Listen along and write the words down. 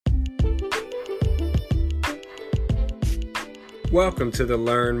Welcome to the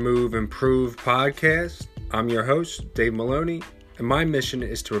Learn, Move, Improve podcast. I'm your host, Dave Maloney, and my mission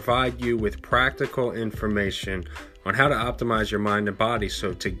is to provide you with practical information on how to optimize your mind and body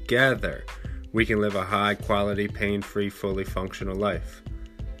so together we can live a high-quality, pain-free, fully functional life.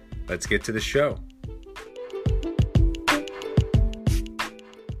 Let's get to the show.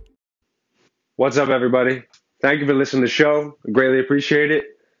 What's up, everybody? Thank you for listening to the show. I greatly appreciate it.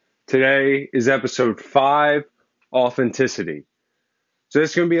 Today is episode 5, Authenticity. So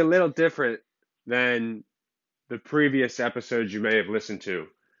this is going to be a little different than the previous episodes you may have listened to.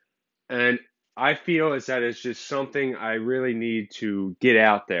 And I feel is that it's just something I really need to get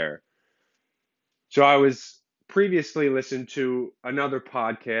out there. So I was previously listened to another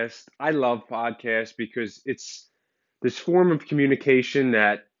podcast. I love podcasts because it's this form of communication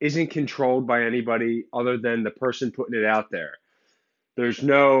that isn't controlled by anybody other than the person putting it out there. There's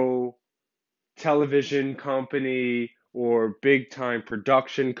no television company or big time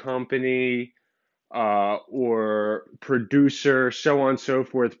production company or producer, so on and so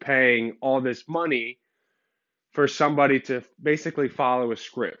forth, paying all this money for somebody to basically follow a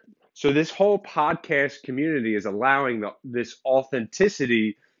script. So this whole podcast community is allowing this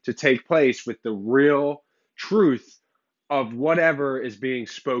authenticity to take place with the real truth of whatever is being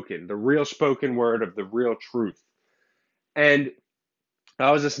spoken, the real spoken word of the real truth. And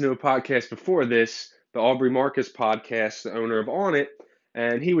I was listening to a podcast before this, the Aubrey Marcus podcast, the owner of On It,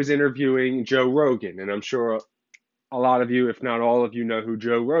 and he was interviewing Joe Rogan. And I'm sure a lot of you, if not all of you, know who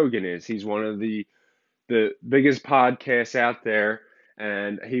Joe Rogan is. He's one of the biggest podcasts out there.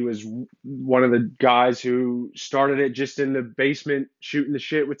 And he was one of the guys who started it just in the basement shooting the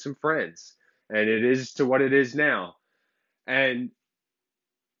shit with some friends. And it is to what it is now. And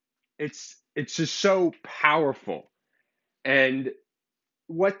it's just so powerful. And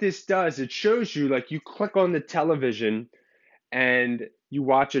what this does, it shows you, like, you click on the television and you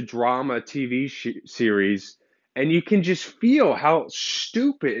watch a drama TV series and you can just feel how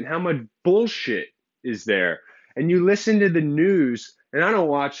stupid and how much bullshit is there. And you listen to the news, and I don't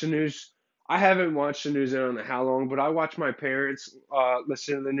watch the news. I haven't watched the news in I don't know how long, but I watch my parents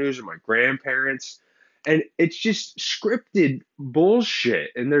listen to the news, or my grandparents, and it's just scripted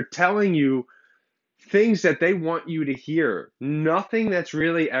bullshit. And they're telling you things that they want you to hear. Nothing that's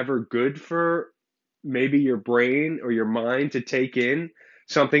really ever good for maybe your brain or your mind to take in,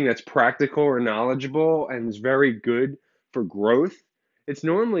 something that's practical or knowledgeable and is very good for growth. It's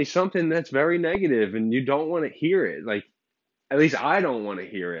normally something that's very negative and you don't want to hear it. Like, at least I don't want to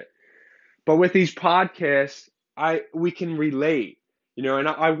hear it. But with these podcasts, we can relate, and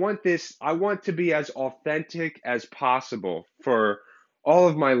I want to be as authentic as possible for all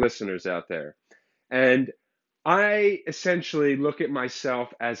of my listeners out there. And I essentially look at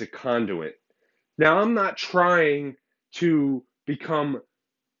myself as a conduit. Now, I'm not trying to become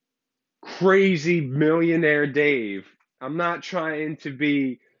crazy millionaire Dave. I'm not trying to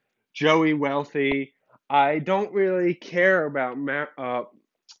be Joey Wealthy. I don't really care about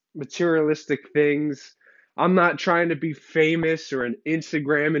materialistic things. I'm not trying to be famous or an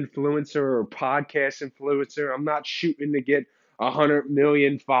Instagram influencer or podcast influencer. I'm not shooting to get 100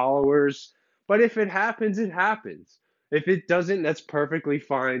 million followers. But if it happens, it happens. If it doesn't, that's perfectly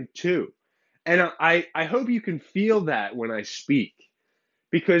fine too. And I hope you can feel that when I speak.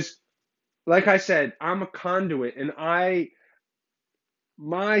 Because, like I said, I'm a conduit, and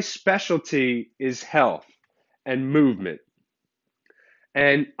my specialty is health and movement.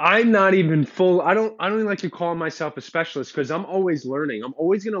 And I'm not even I don't even like to call myself a specialist because I'm always learning. I'm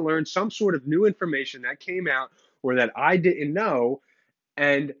always going to learn some sort of new information that came out or that I didn't know.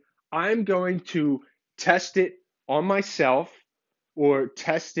 And I'm going to test it on myself or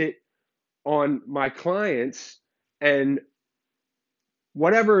test it on my clients. And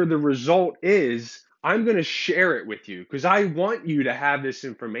whatever the result is, I'm going to share it with you because I want you to have this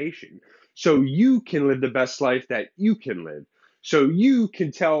information so you can live the best life that you can live. So you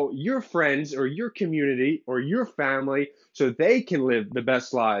can tell your friends or your community or your family so they can live the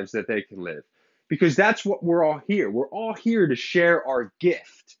best lives that they can live. Because that's what we're all here. We're all here to share our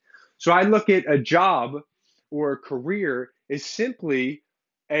gift. So I look at a job or a career as simply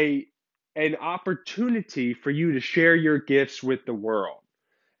an opportunity for you to share your gifts with the world.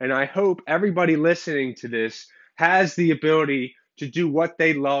 And I hope everybody listening to this has the ability to do what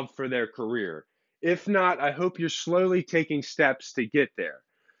they love for their career. If not, I hope you're slowly taking steps to get there.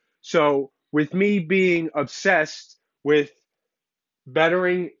 So with me being obsessed with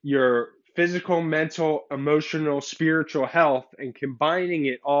bettering your physical, mental, emotional, spiritual health and combining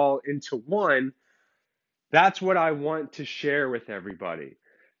it all into one, that's what I want to share with everybody.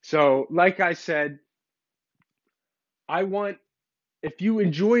 So like I said, I want if you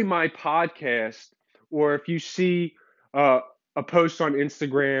enjoy my podcast, or if you see uh, a post on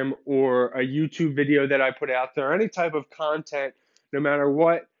Instagram or a YouTube video that I put out there, any type of content, no matter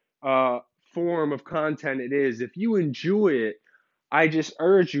what uh, form of content it is, if you enjoy it, I just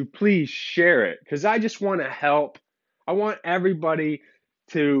urge you, please share it, because I just want to help. I want everybody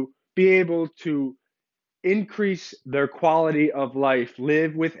to be able to increase their quality of life,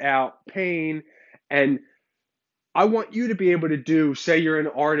 live without pain, and I want you to be able to do, say you're an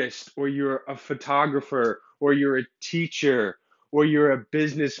artist, or you're a photographer, or you're a teacher, or you're a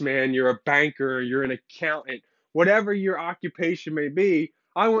businessman, you're a banker, you're an accountant, whatever your occupation may be,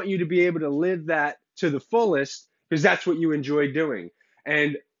 I want you to be able to live that to the fullest, because that's what you enjoy doing.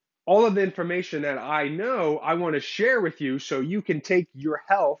 And all of the information that I know, I want to share with you so you can take your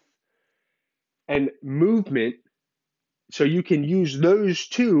health and movement, so you can use those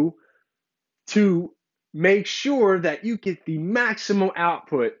two to make sure that you get the maximum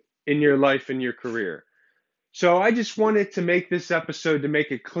output in your life and your career. So I just wanted to make this episode to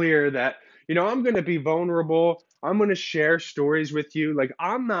make it clear that, I'm going to be vulnerable. I'm going to share stories with you. Like,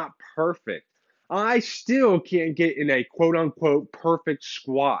 I'm not perfect. I still can't get in a quote unquote perfect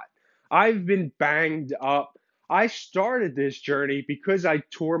squat. I've been banged up. I started this journey because I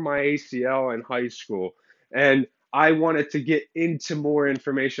tore my ACL in high school, and I wanted to get into more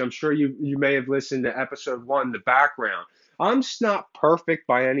information. I'm sure you may have listened to episode 1, the background. I'm just not perfect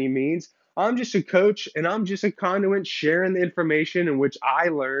by any means. I'm just a coach, and I'm just a conduit sharing the information in which I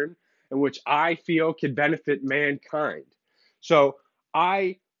learn and which I feel can benefit mankind. So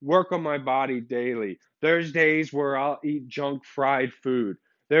I work on my body daily. There's days where I'll eat junk fried food.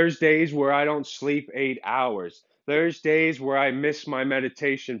 There's days where I don't sleep 8 hours. There's days where I miss my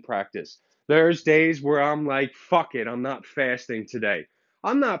meditation practice. There's days where I'm like, fuck it, I'm not fasting today.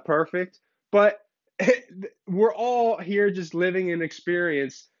 I'm not perfect, but we're all here just living an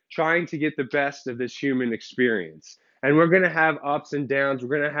experience, trying to get the best of this human experience. And we're going to have ups and downs.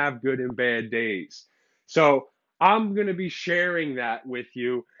 We're going to have good and bad days. So I'm going to be sharing that with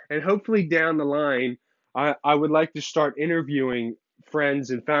you. And hopefully down the line, I would like to start interviewing friends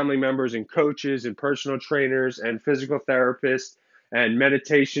and family members and coaches and personal trainers and physical therapists and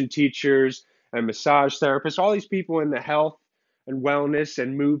meditation teachers and massage therapists, all these people in the health and wellness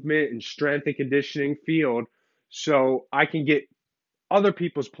and movement and strength and conditioning field, so I can get other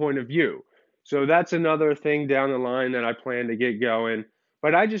people's point of view. So that's another thing down the line that I plan to get going.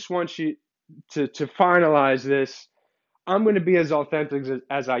 But I just want you to finalize this. I'm going to be as authentic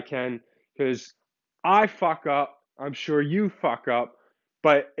as I can, because I fuck up. I'm sure you fuck up,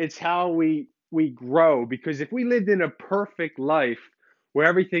 but it's how we grow. Because if we lived in a perfect life where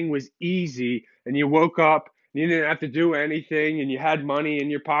everything was easy and you woke up and you didn't have to do anything and you had money in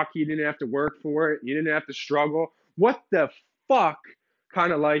your pocket, you didn't have to work for it, you didn't have to struggle, what the fuck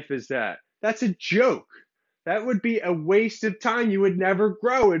kind of life is that? That's a joke. That would be a waste of time. You would never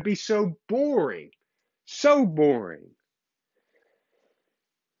grow. It'd be so boring. So boring.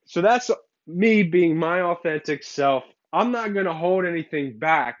 So that's me being my authentic self. I'm not going to hold anything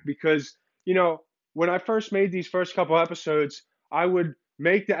back, because, when I first made these first couple episodes, I would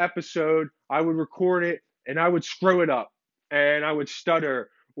make the episode, I would record it, and I would screw it up, and I would stutter,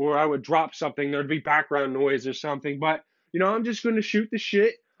 or I would drop something. There'd be background noise or something. But, I'm just going to shoot the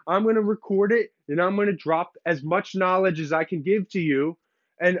shit. I'm going to record it, and I'm going to drop as much knowledge as I can give to you.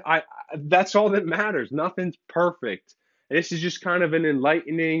 And that's all that matters. Nothing's perfect. This is just kind of an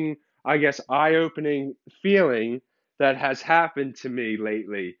enlightening, I guess, eye-opening feeling that has happened to me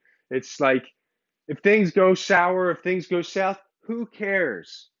lately. It's like, if things go sour, if things go south, who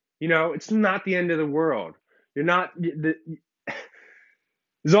cares? It's not the end of the world. You're not, as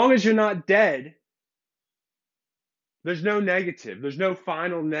long as you're not dead, there's no negative. There's no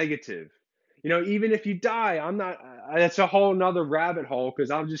final negative. Even if you die, I'm not, that's a whole nother rabbit hole,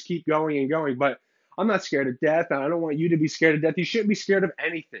 because I'll just keep going and going. But I'm not scared of death. And I don't want you to be scared of death. You shouldn't be scared of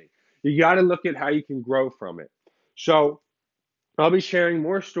anything. You got to look at how you can grow from it. So I'll be sharing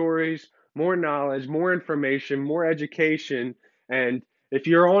more stories, more knowledge, more information, more education. And if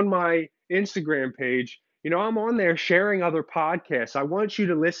you're on my Instagram page, I'm on there sharing other podcasts. I want you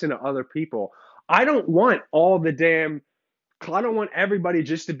to listen to other people. I don't want I don't want everybody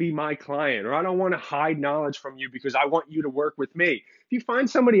just to be my client, or I don't want to hide knowledge from you because I want you to work with me. If you find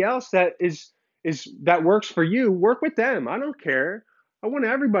somebody else that that works for you, work with them. I don't care. I want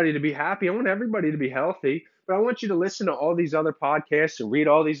everybody to be happy. I want everybody to be healthy. But I want you to listen to all these other podcasts and read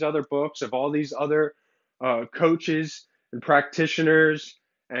all these other books of all these other coaches and practitioners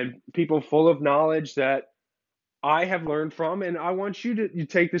and people full of knowledge that I have learned from, and I want you to you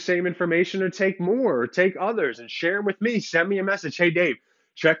take the same information or take more or take others and share them with me. Send me a message. Hey, Dave,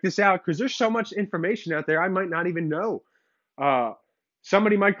 check this out because there's so much information out there I might not even know. Uh,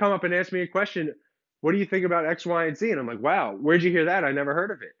 Somebody might come up and ask me a question. What do you think about X, Y, and Z? And I'm like, wow, where'd you hear that? I never heard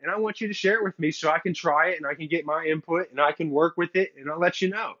of it. And I want you to share it with me so I can try it and I can get my input and I can work with it and I'll let you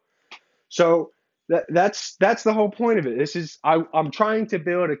know. So that's the whole point of it. I'm trying to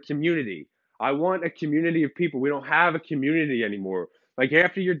build a community. I want a community of people. We don't have a community anymore. Like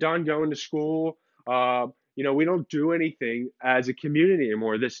after you're done going to school, we don't do anything as a community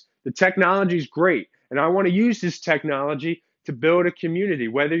anymore. The technology is great, and I want to use this technology to build a community.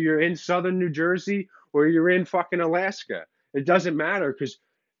 Whether you're in southern New Jersey or you're in fucking Alaska, it doesn't matter because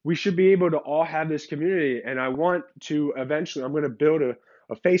we should be able to all have this community. And I want to eventually, I'm going to build a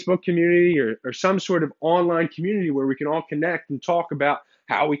Facebook community or some sort of online community where we can all connect and talk about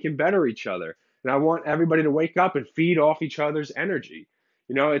how we can better each other. And I want everybody to wake up and feed off each other's energy.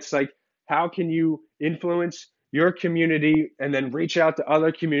 It's like, how can you influence your community and then reach out to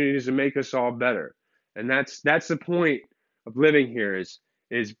other communities and make us all better? And that's the point of living here is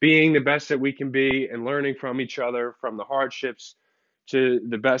being the best that we can be and learning from each other, from the hardships to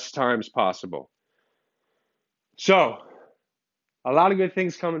the best times possible. So, a lot of good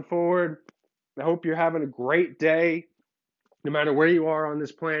things coming forward. I hope you're having a great day, no matter where you are on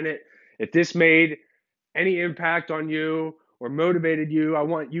this planet. If this made any impact on you or motivated you, I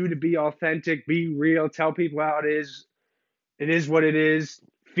want you to be authentic, be real, tell people how it is. It is what it is.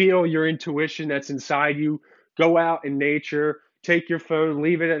 Feel your intuition that's inside you. Go out in nature, take your phone,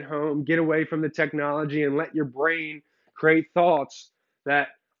 leave it at home, get away from the technology and let your brain create thoughts that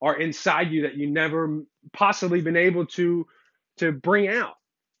are inside you that you never possibly been able to bring out.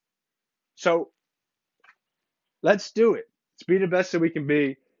 So let's do it. Let's be the best that we can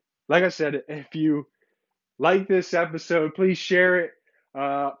be. Like I said, if you like this episode, please share it.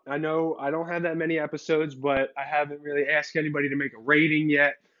 I know I don't have that many episodes, but I haven't really asked anybody to make a rating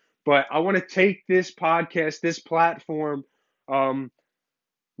yet. But I want to take this podcast, this platform, movement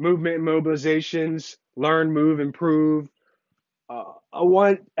and mobilizations, learn, move, improve. I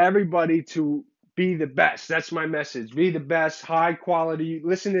want everybody to be the best. That's my message. Be the best, high quality.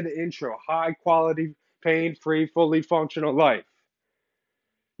 Listen to the intro. High quality, pain-free, fully functional life.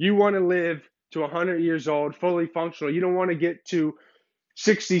 You want to live to 100 years old, fully functional. You don't want to get to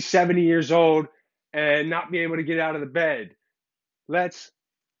 60, 70 years old and not be able to get out of the bed. Let's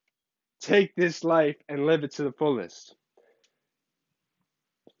take this life and live it to the fullest.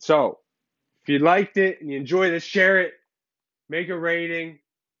 So, if you liked it and you enjoyed this, share it. Make a rating.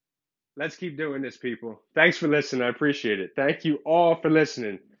 Let's keep doing this, people. Thanks for listening. I appreciate it. Thank you all for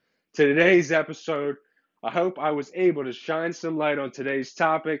listening to today's episode. I hope I was able to shine some light on today's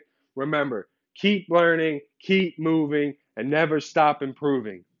topic. Remember, keep learning, keep moving, and never stop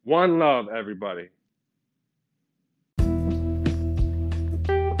improving. One love, everybody.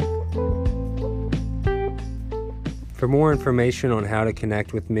 For more information on how to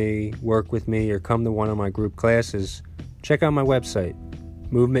connect with me, work with me, or come to one of my group classes, check out my website,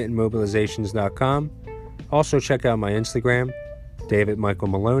 movementandmobilizations.com. Also check out my Instagram, David Michael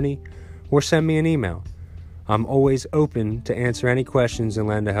Maloney, or send me an email. I'm always open to answer any questions and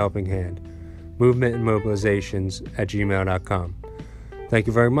lend a helping hand. movementandmobilizations@gmail.com. Thank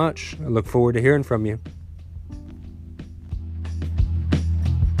you very much. I look forward to hearing from you.